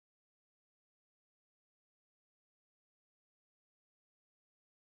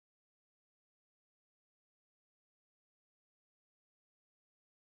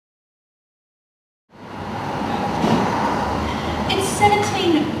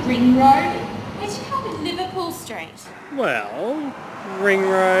Ring Road? Where'd you come with Liverpool Street? Well, Ring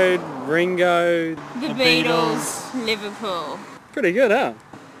Road, Ringo, The Beatles, Liverpool. Pretty good, huh?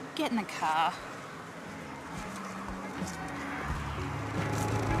 Get in the car.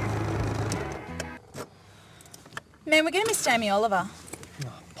 Man, we're going to miss Jamie Oliver.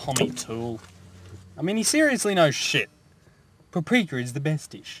 Pommy tool. I mean, he seriously knows shit. Paprika is the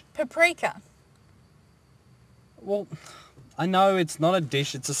best dish. Paprika. Well, I know it's not a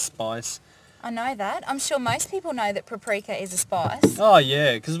dish, it's a spice. I know that. I'm sure most people know that paprika is a spice. Oh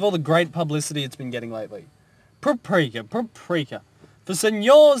yeah, because of all the great publicity it's been getting lately. Paprika, paprika. For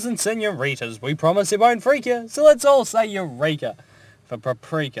senors and senoritas, we promise it won't freak you, so let's all say eureka for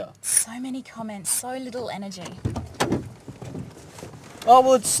paprika. So many comments, so little energy. Oh,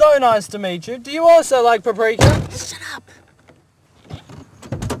 well, it's so nice to meet you. Do you also like paprika? Shut up.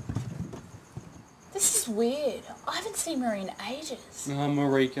 This is weird. I haven't seen Marie in ages. Oh,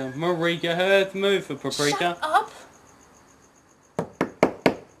 Marika, her move for paprika. Shut up.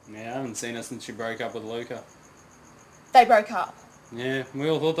 Yeah, I haven't seen her since she broke up with Luca. They broke up. Yeah, we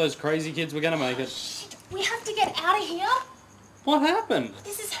all thought those crazy kids were going to make it. Shit, we have to get out of here. What happened?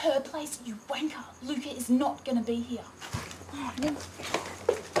 This is her place, you wanker. Luca is not going to be here. Oh, no.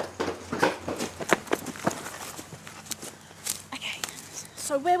 Okay,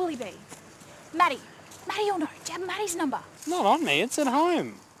 so where will he be? Maddie you'll know. Do you have Maddie's number? Not on me, it's at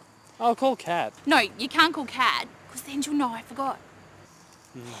home. I'll call Kat. No, you can't call Kat, because then she'll know I forgot.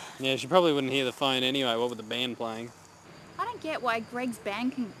 Yeah, she probably wouldn't hear the phone anyway, what with the band playing. I don't get why Greg's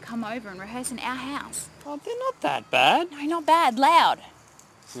band can come over and rehearse in our house. Oh, they're not that bad. No, not bad. Loud.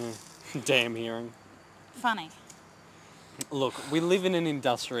 Damn hearing. Funny. Look, we live in an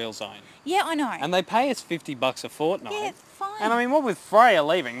industrial zone. Yeah, I know. And they pay us $50 a fortnight. Yeah, fine. And I mean, what with Freya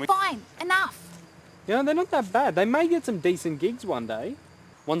leaving? Fine, enough. You know, they're not that bad. They may get some decent gigs one day.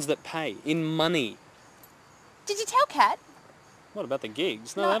 Ones that pay, in money. Did you tell Kat? What about the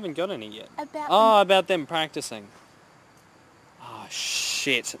gigs? No, No. they haven't got any yet. About them practicing. Oh,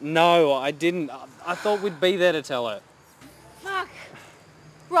 shit. No, I didn't. I thought we'd be there to tell her. Fuck.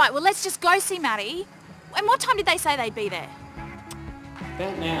 Right, well, let's just go see Maddie. And what time did they say they'd be there?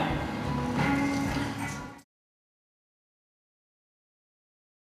 About now.